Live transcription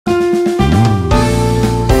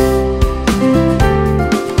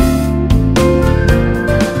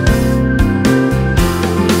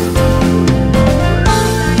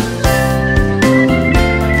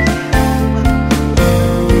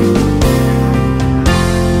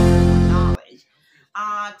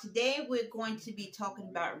Today we're going to be talking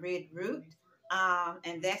about red root.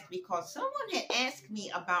 And that's because someone had asked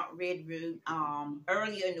me about red root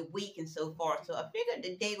earlier in the week and so forth. So I figured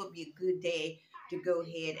today would be a good day to go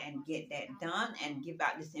ahead and get that done and give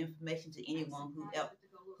out this information to anyone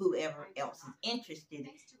whoever else is interested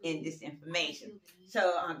in this information.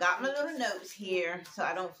 So I got my little notes here so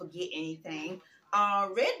I don't forget anything.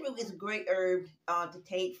 Red root is a great herb to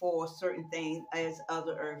take for certain things as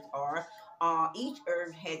other herbs are. Each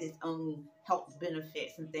herb has its own health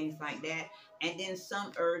benefits and things like that. And then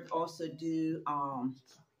some herbs also do, some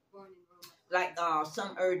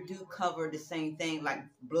herbs do cover the same thing, like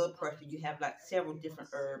blood pressure. You have like several different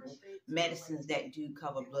herbal medicines that do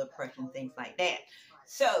cover blood pressure and things like that.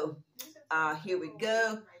 So here we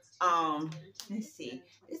go. Let's see.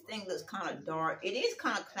 This thing looks kind of dark. It is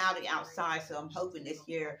kind of cloudy outside, so I'm hoping this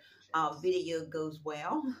year video goes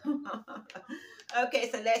well. Okay,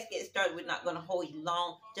 so let's get started. We're not going to hold you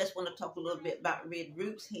long. Just want to talk a little bit about red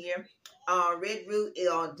roots here. Red root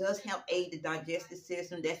does help aid the digestive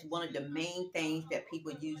system. That's one of the main things that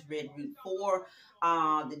people use red root for.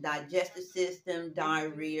 The digestive system,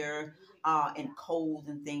 diarrhea, and colds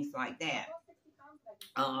and things like that.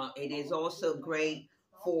 It is also great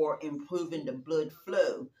for improving the blood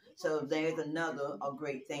flow. So there's another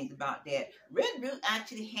great thing about that. Red root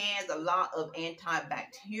actually has a lot of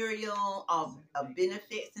antibacterial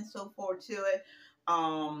benefits and so forth to it.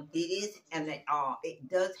 It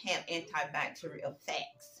does have antibacterial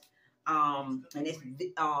effects. And it's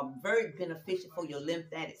very beneficial for your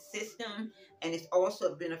lymphatic system, and it's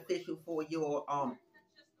also beneficial for your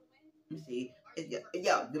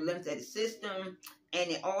the lymphatic system, and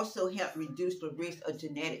it also helps reduce the risk of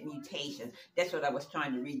genetic mutation. That's what I was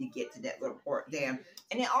trying to read to get to that little part there.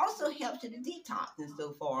 And it also helps you to detox and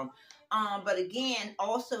so forth. But again,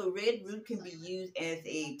 also red root can be used as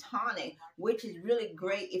a tonic, which is really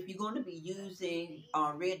great if you're going to be using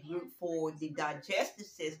red root for the digestive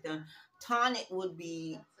system. Tonic would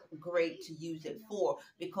be great to use it for,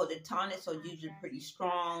 because the tonics are usually pretty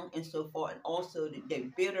strong and so forth, and also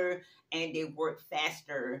they're bitter and they work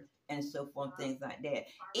faster and so forth, things like that.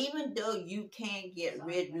 Even though you can get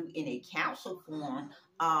red root in a capsule form,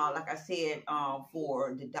 like I said,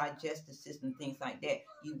 for the digestive system, things like that,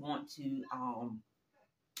 you want to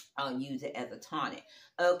use it as a tonic.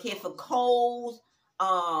 Okay, for colds,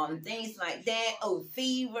 things like that. Oh,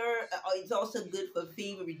 fever, it's also good for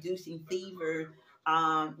fever, reducing fever.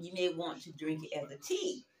 You may want to drink it as a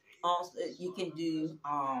tea. Also, you can drink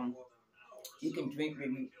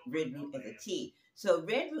red root as a tea. So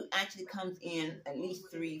red root actually comes in at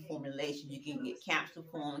least 3 formulations. You can get capsule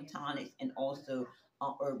form, tonics, and also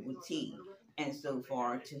herbal tea, and so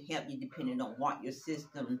far, to help you depending on what your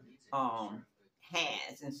system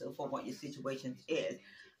has and so forth, what your situation is.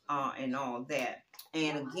 And all that.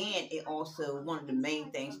 And again, it also, one of the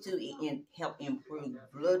main things too, it help improve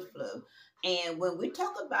blood flow. And when we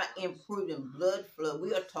talk about improving blood flow,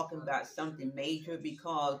 we are talking about something major,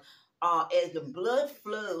 because as the blood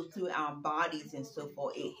flows through our bodies and so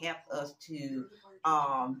forth, it helps us to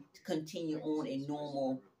continue on a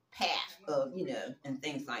normal path of, and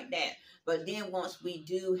things like that. But then once we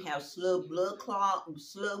do have slow blood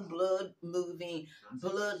moving,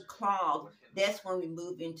 blood clog, that's when we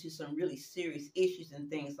move into some really serious issues and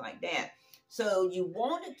things like that. So you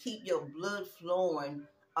want to keep your blood flowing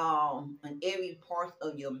in every part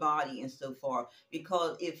of your body and so forth,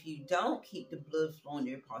 because if you don't keep the blood flowing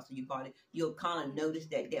in every part of your body, you'll kind of notice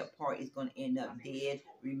that that part is going to end up dead,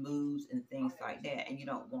 removed, and things like that, and you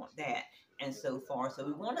don't want that and so forth. So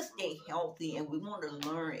we want to stay healthy, and we want to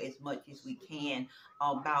learn as much as we can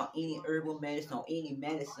about any herbal medicine or any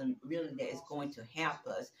medicine really that is going to help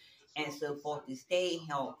us and so forth, to stay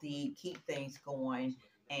healthy, keep things going,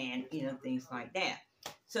 and things like that.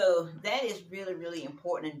 So that is really, really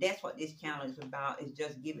important, and that's what this channel is about, is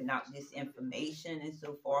just giving out this information and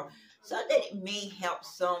so forth, so that it may help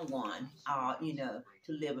someone, to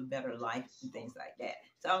live a better life and things like that.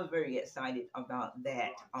 So I'm very excited about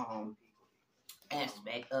that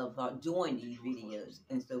aspect of doing these videos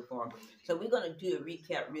and so forth. So we're going to do a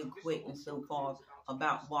recap real quick and so forth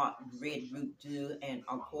about what red root do, and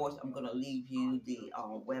of course I'm going to leave you the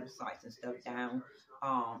websites and stuff down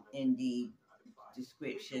in the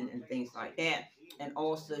description and things like that. And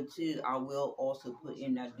also too, I will also put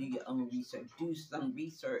in that do your own research, do some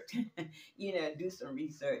research do some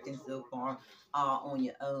research and so forth on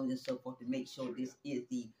your own and so forth, to make sure this is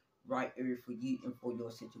the right herb for you and for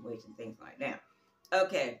your situation, things like that.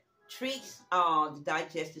 Okay, treats the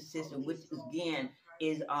digestive system, which again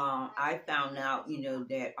is I found out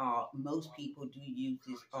that most people do use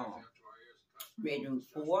this red root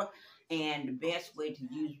for, and the best way to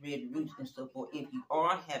use red roots and so forth if you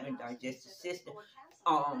are having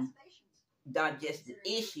digestive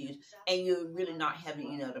issues and you're really not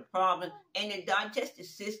having any other problem. And the digestive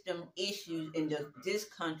system issues in this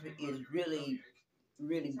country is really,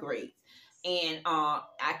 really great. And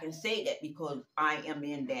I can say that because I am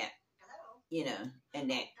in that, in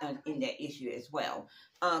that issue as well.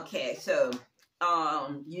 Okay, so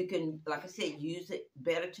you can, like I said, use it,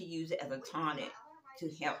 better to use it as a tonic to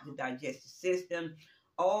help the digestive system.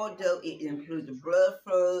 Although it improves the blood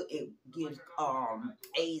flow, it gives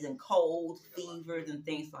aids and colds, fevers, and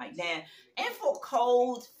things like that. And for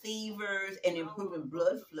colds, fevers, and improving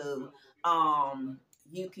blood flow,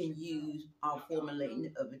 you can use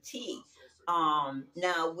formulating of a tea.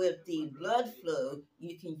 Now with the blood flow,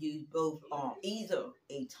 you can use both either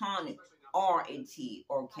a tonic or a tea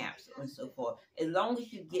or capsule and so forth. As long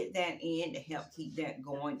as you get that in to help keep that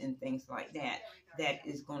going and things like that, that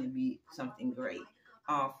is going to be something great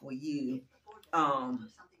for you. Yeah,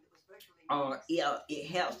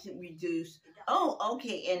 it helps to reduce. Oh,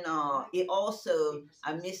 okay, and it also,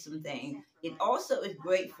 I missed some things. It also is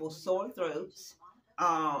great for sore throats,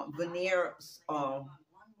 venereal.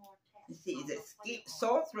 Let's see, is it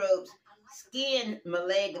sore throats, skin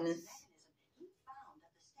malignancy,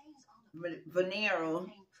 venereal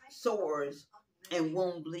sores, and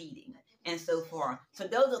wound bleeding, and so forth. So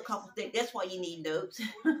those are a couple things. That's why you need notes.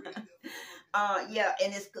 Yeah,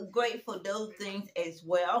 and it's great for those things as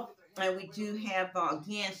well. And we do have,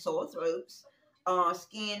 again, sore throats,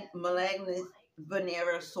 skin malignancy,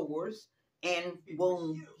 venereal sores, and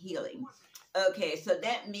wound healing. Okay, so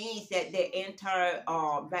that means that the entire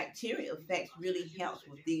bacterial effects really helps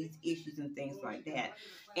with these issues and things like that.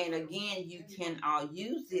 And again, you can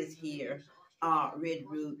use this here, red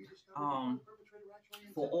root,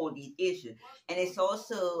 for all these issues. And it's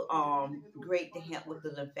also great to help with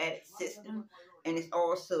the lymphatic system. And it's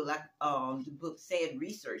also, like the book said,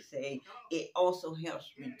 research say, it also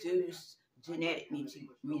helps reduce genetic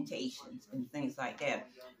mutations and things like that.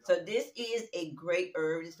 So this is a great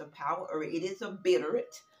herb. It's a power herb. It is a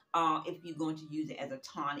bitterant. If you're going to use it as a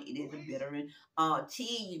tonic, it is a bitterant.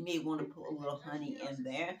 Tea, you may want to put a little honey in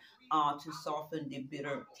there to soften the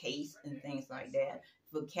bitter taste and things like that.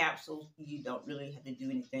 For capsules, you don't really have to do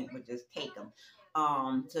anything but just take them.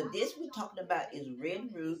 So this we're talking about is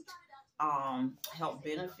red root health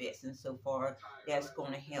benefits and so forth. That's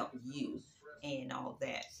going to help you and all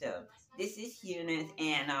that. So this is Eunice,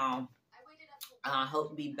 and I hope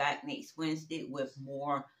to be back next Wednesday with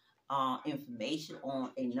more information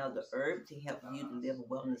on another herb to help you to live a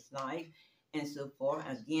wellness life and so forth.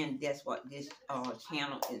 Again, that's what this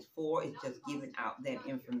channel is for. It's just giving out that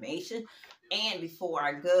information. And before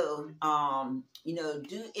I go,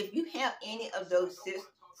 if you have any of those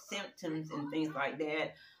symptoms and things like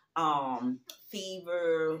that,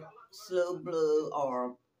 fever, slow blood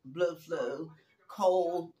or blood flow,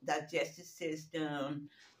 cold, digestive system,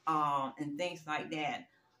 and things like that.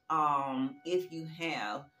 If you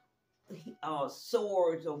have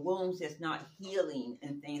sores or wounds that's not healing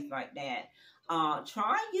and things like that,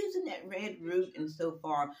 try using that red root and so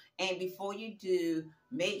far. And before you do,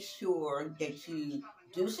 make sure that you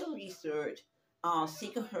do some research,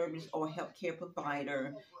 seek a herbalist or healthcare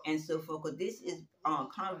provider and so forth, because this is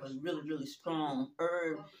kind of a really, really strong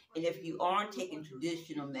herb. And if you are taking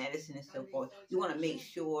traditional medicine and so forth, you want to make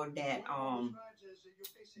sure that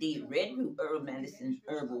the red root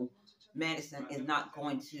herbal medicine is not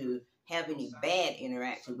going to have any bad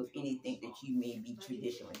interaction with anything that you may be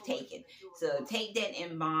traditionally taking. So take that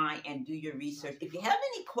in mind and do your research. If you have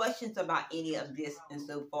any questions about any of this and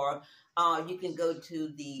so forth, you can go to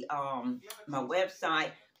the my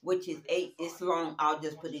website, which is it's long. I'll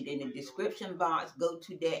just put it in the description box. Go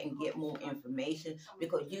to that and get more information,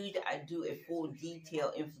 because usually I do a full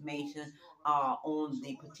detailed information on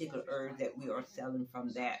the particular herb that we are selling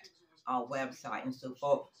from that website and so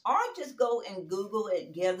forth. Or just go and Google it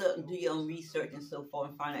together and do your own research and so forth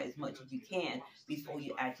and find out as much as you can before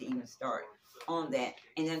you actually even start on that.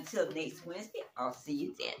 And until next Wednesday, I'll see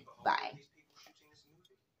you then. Bye.